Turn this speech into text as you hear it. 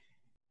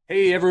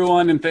Hey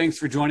everyone, and thanks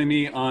for joining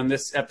me on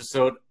this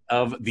episode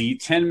of the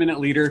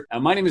 10-Minute Leader.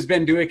 My name is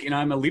Ben Duick, and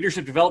I'm a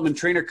leadership development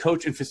trainer,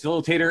 coach, and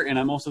facilitator, and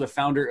I'm also the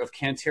founder of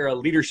Cantera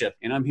Leadership.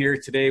 And I'm here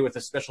today with a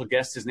special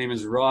guest. His name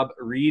is Rob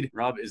Reed.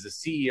 Rob is the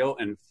CEO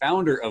and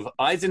founder of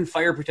Bison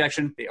Fire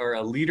Protection. They are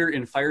a leader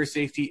in fire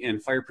safety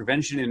and fire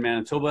prevention in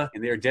Manitoba,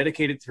 and they are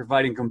dedicated to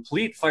providing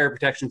complete fire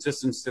protection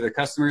systems to their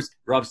customers.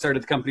 Rob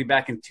started the company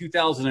back in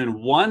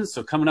 2001,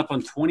 so coming up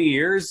on 20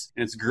 years,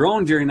 and it's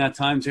grown during that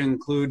time to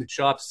include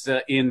shops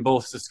in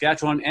both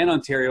Saskatchewan and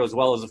Ontario, as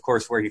well as, of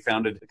course, where he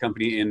founded the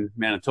company in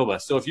Manitoba.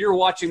 So if you're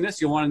watching this,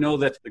 you'll want to know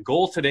that the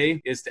goal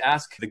today is to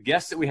ask the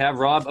guest that we have,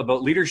 Rob,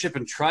 about leadership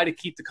and try to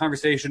keep the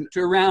conversation to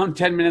around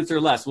 10 minutes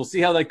or less. We'll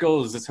see how that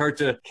goes. It's hard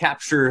to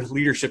capture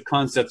leadership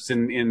concepts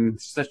in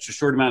such a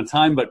short amount of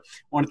time, but I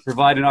wanted to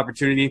provide an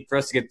opportunity for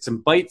us to get some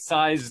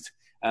bite-sized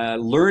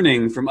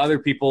learning from other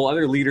people,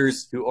 other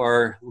leaders who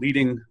are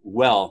leading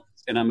well.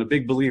 And I'm a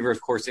big believer,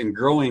 of course, in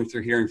growing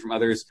through hearing from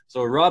others.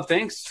 So Rob,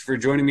 thanks for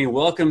joining me.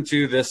 Welcome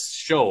to this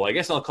show. I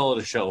guess I'll call it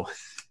a show.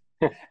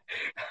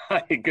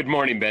 Hi, good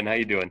morning, Ben. How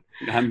you doing?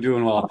 I'm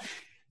doing well.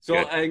 So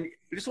I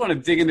just want to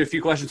dig into a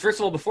few questions. First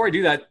of all, before I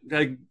do that,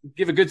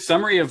 give a good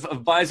summary of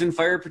Bison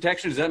Fire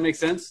Protection. Does that make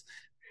sense?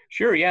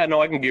 Sure. Yeah. No,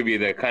 I can give you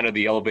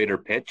the elevator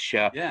pitch.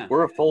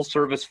 We're a full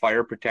service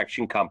fire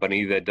protection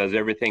company that does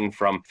everything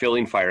from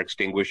filling fire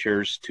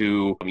extinguishers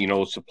to,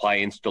 supply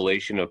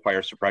installation of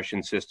fire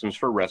suppression systems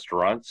for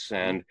restaurants.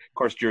 And of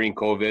course, during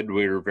COVID,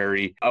 we were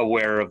very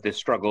aware of the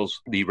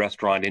struggles the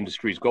restaurant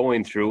industry is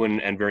going through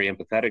and very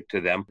empathetic to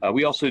them.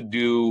 We also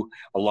do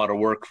a lot of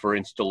work for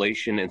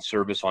installation and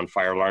service on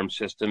fire alarm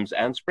systems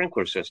and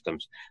sprinkler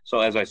systems.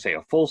 So as I say,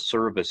 a full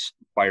service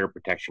fire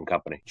protection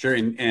company. Sure.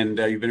 And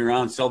you've been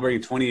around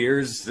celebrating 20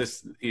 years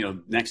this,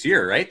 next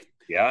year, right?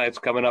 Yeah, it's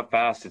coming up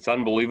fast. It's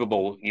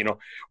unbelievable.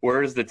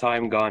 Where has the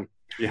time gone?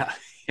 Yeah.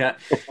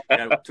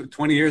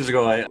 20 years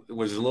ago, I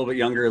was a little bit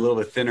younger, a little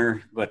bit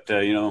thinner, but,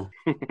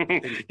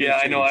 Yeah,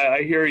 I know.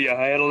 I hear you.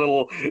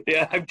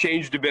 I've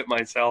changed a bit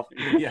myself.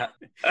 Yeah.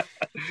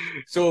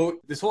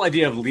 So this whole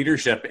idea of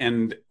leadership,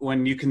 and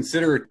when you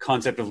consider a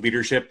concept of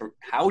leadership,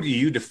 how do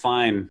you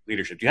define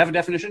leadership? Do you have a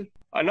definition?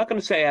 I'm not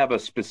going to say I have a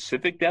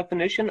specific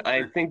definition.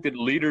 I think that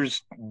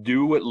leaders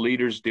do what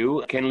leaders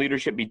do. Can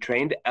leadership be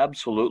trained?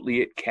 Absolutely,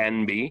 it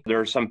can be.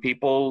 There are some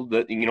people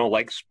that,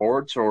 like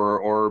sports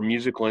or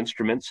musical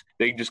instruments,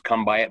 they just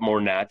come by it more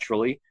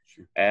naturally.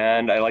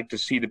 And I like to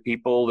see the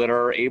people that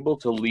are able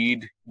to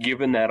lead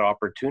given that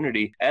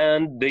opportunity,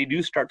 and they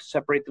do start to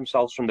separate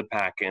themselves from the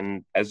pack.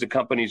 And as the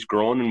company's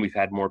grown and we've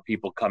had more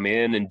people come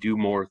in and do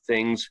more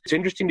things, it's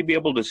interesting to be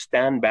able to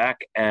stand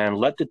back and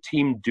let the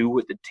team do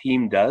what the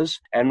team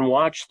does and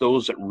watch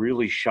those that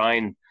really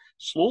shine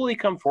slowly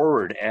come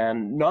forward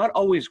and not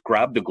always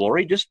grab the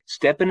glory, just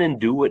step in and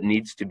do what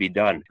needs to be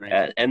done.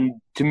 Right.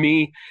 And to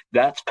me,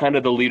 that's kind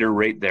of the leader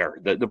right there.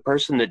 The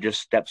person that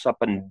just steps up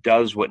and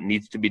does what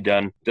needs to be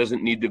done,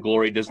 doesn't need the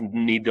glory, doesn't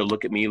need to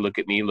look at me.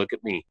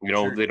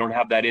 Sure. They don't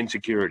have that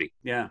insecurity.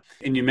 Yeah.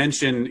 And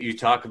you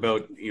talk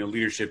about,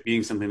 leadership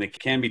being something that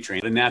can be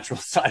trained, the natural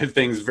side of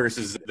things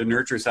versus the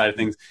nurture side of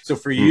things. So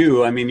for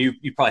you,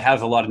 you probably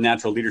have a lot of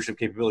natural leadership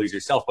capabilities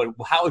yourself, but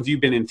how have you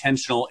been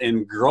intentional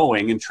in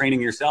growing and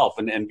training yourself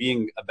and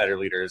being a better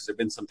leader? Has there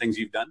been some things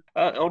you've done?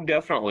 Oh,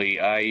 definitely.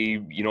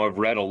 I've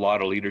read a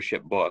lot of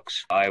leadership books.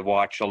 I've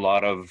watched a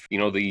lot of, the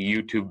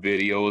YouTube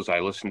videos.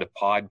 I listen to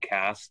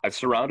podcasts. I've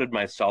surrounded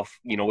myself,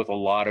 with a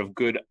lot of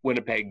good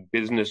Winnipeg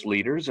business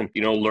leaders and,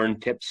 learn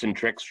tips and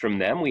tricks from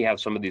them. We have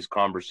some of these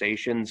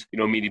conversations,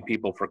 meeting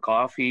people for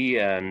coffee,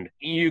 and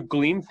you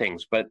glean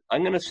things. But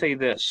I'm going to say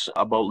this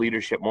about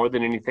leadership more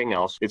than anything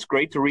else. It's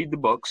great to read the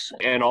books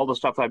and all the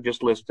stuff I've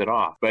just listed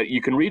off, but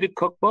you can read a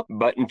cookbook,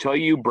 but until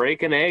you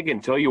break an egg,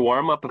 until you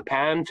warm up a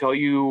pan, until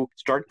you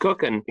start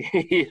cooking,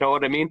 you know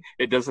what I mean?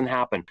 It doesn't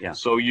happen. Yeah.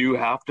 So you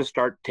have to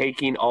start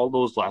taking all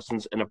those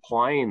lessons and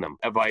applying them.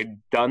 Have I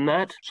done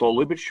that?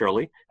 Slowly but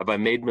surely. Have I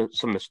made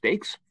some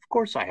mistakes? Of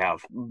course I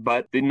have.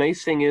 But the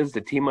nice thing is the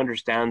team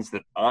understands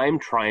that I'm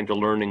trying to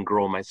learn and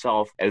grow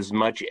myself as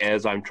much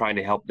as I'm trying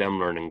to help them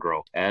learn and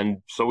grow. And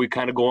so we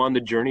kind of go on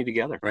the journey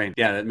together. Right.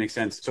 Yeah, that makes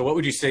sense. So what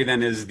would you say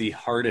then is the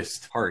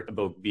hardest part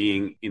about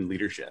being in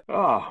leadership?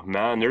 Oh,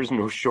 man, there's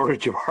no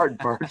shortage of hard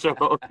parts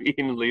about being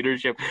in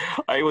leadership.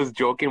 I was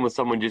joking with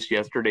someone just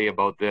yesterday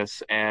about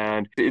this,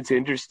 and it's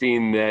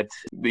interesting that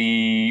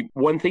the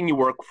one thing you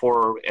work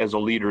for as a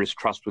leader is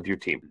trust with your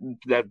team.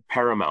 That's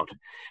paramount.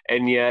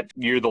 And yet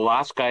you're the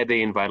last guy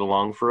they invite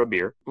along for a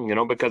beer,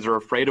 because they're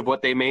afraid of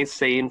what they may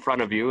say in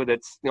front of you.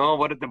 That's,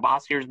 what if the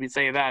boss hears me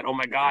say that? Oh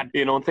my God,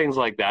 things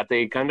like that.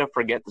 They kind of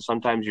forget that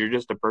sometimes you're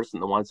just a person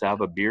that wants to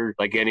have a beer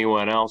like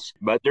anyone else.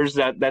 But there's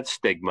that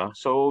stigma.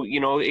 So,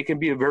 it can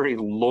be a very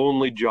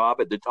lonely job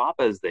at the top,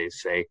 as they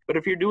say. But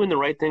if you're doing the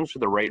right things for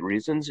the right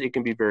reasons, it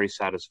can be very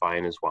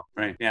satisfying as well.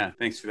 Right. Yeah.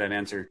 Thanks for that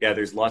answer. Yeah,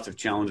 there's lots of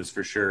challenges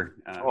for sure.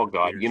 Oh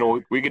God,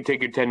 we could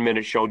take a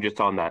 10-minute show just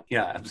on that.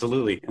 Yeah,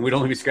 absolutely. And we'd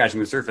only be scratching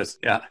the surface.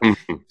 Yeah.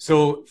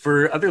 So So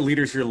for other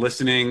leaders who are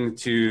listening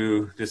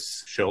to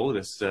this show,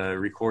 this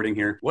recording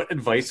here, what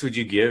advice would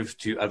you give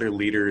to other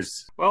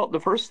leaders? Well, the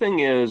first thing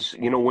is,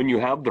 when you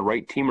have the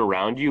right team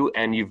around you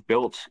and you've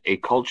built a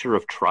culture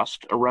of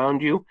trust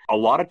around you, a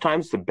lot of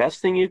times the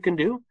best thing you can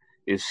do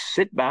is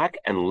sit back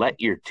and let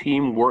your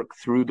team work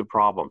through the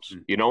problems.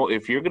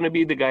 If you're going to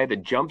be the guy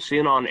that jumps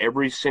in on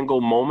every single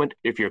moment,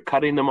 if you're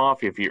cutting them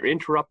off, if you're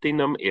interrupting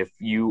them, if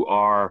you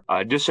are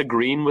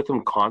disagreeing with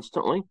them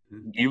constantly,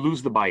 you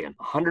lose the buy-in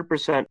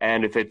 100%.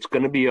 And if it's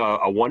going to be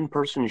a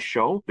one-person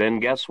show, then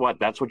guess what?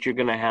 That's what you're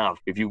going to have.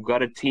 If you've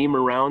got a team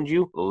around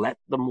you, let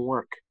them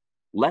work.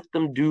 Let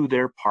them do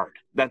their part.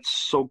 That's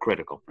so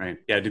critical. Right.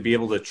 Yeah. To be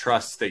able to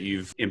trust that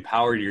you've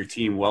empowered your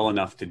team well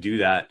enough to do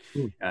that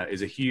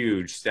is a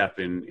huge step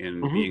in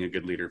being a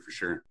good leader for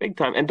sure. Big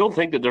time. And don't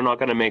think that they're not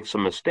going to make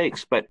some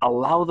mistakes, but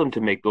allow them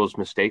to make those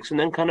mistakes and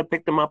then kind of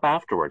pick them up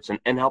afterwards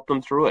and help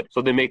them through it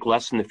so they make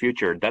less in the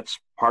future. That's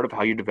part of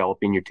how you're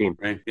developing your team.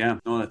 Right. Yeah.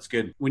 No, that's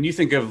good. When you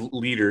think of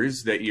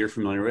leaders that you're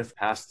familiar with,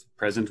 past,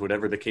 present,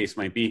 whatever the case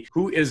might be,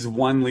 who is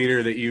one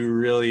leader that you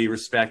really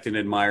respect and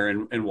admire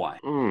and why?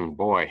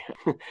 Boy,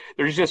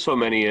 there's just so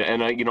many.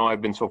 And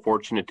I've been so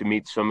fortunate to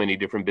meet so many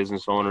different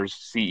business owners,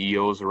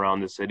 CEOs around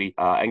the city,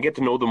 and get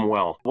to know them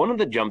well. One of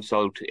the jumps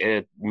out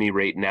at me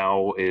right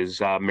now is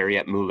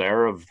Mariette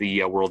Muller of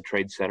the World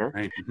Trade Center,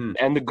 right.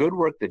 And the good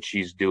work that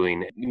she's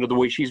doing. The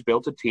way she's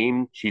built a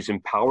team, she's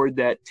empowered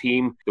that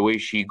team, the way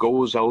she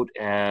goes out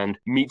and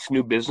meets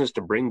new business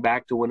to bring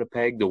back to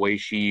Winnipeg, the way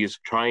she's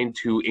trying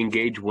to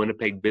engage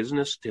Winnipeg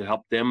business to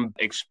help them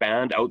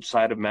expand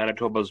outside of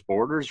Manitoba's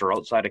borders or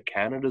outside of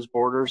Canada's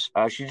borders.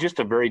 She's just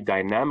a very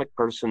dynamic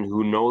person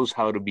who knows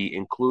how to be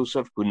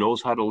inclusive, who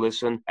knows how to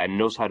listen, and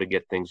knows how to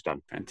get things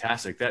done.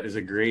 Fantastic. That is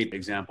a great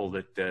example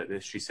that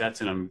she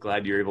sets, and I'm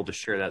glad you're able to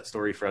share that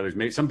story for others.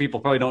 Maybe some people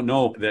probably don't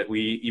know that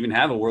we even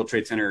have a World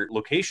Trade Center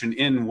location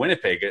in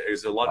Winnipeg.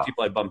 There's a lot of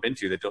people I bump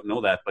into that don't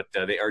know that, but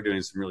they are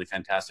doing some really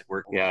fantastic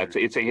work. Yeah,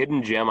 it's a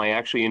hidden gem. I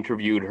actually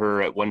interviewed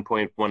her at one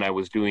point when I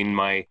was doing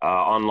my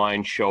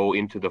online show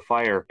Into the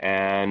Fire,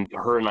 and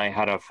her and I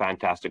had a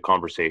fantastic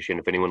conversation.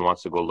 If anyone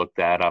wants to go look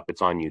that up,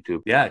 it's on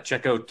YouTube. Yeah,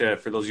 check out,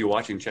 for those of you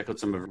watching, check out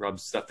some of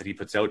Rob's stuff that he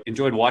puts out.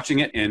 Enjoyed watching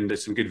it, and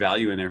there's some good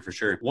value in there for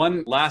sure.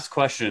 One last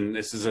question.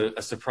 This is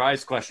a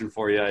surprise question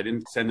for you. I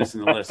didn't send this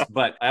in the list,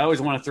 but I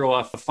always want to throw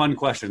off a fun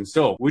question.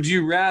 So, would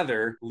you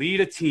rather lead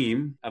a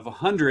team of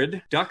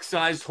 100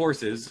 duck-sized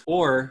horses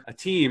or a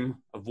team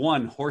of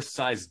one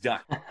horse-sized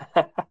duck?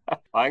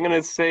 I'm going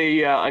to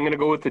say I'm going to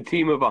go with the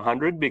team of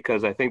 100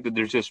 because I think that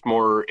there's just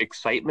more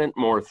excitement,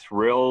 more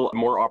thrill,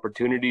 more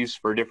opportunities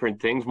for different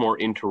things, more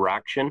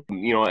interaction,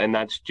 and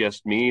that's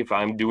just me. If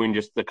I'm doing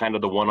just the kind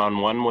of the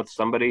one-on-one with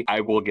somebody, I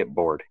will get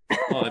bored.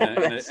 Well,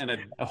 and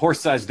a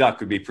horse-sized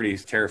duck would be pretty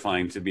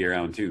terrifying to be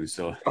around too.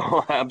 So.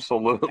 Oh,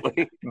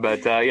 absolutely.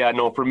 But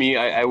for me,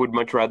 I would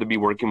much rather be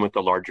working with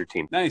a larger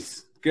team.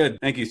 Nice. Good.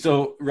 Thank you.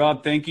 So,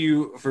 Rob, thank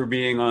you for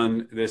being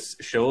on this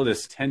show,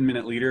 this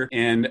 10-minute leader.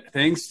 And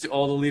thanks to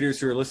all the leaders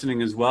who are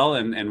listening as well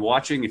and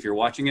watching, if you're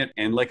watching it.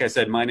 And like I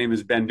said, my name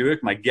is Ben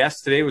Duick. My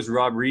guest today was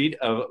Rob Reed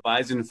of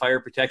Bison Fire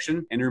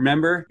Protection. And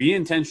remember, be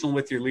intentional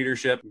with your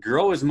leadership,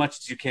 grow as much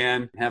as you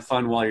can, and have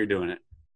fun while you're doing it.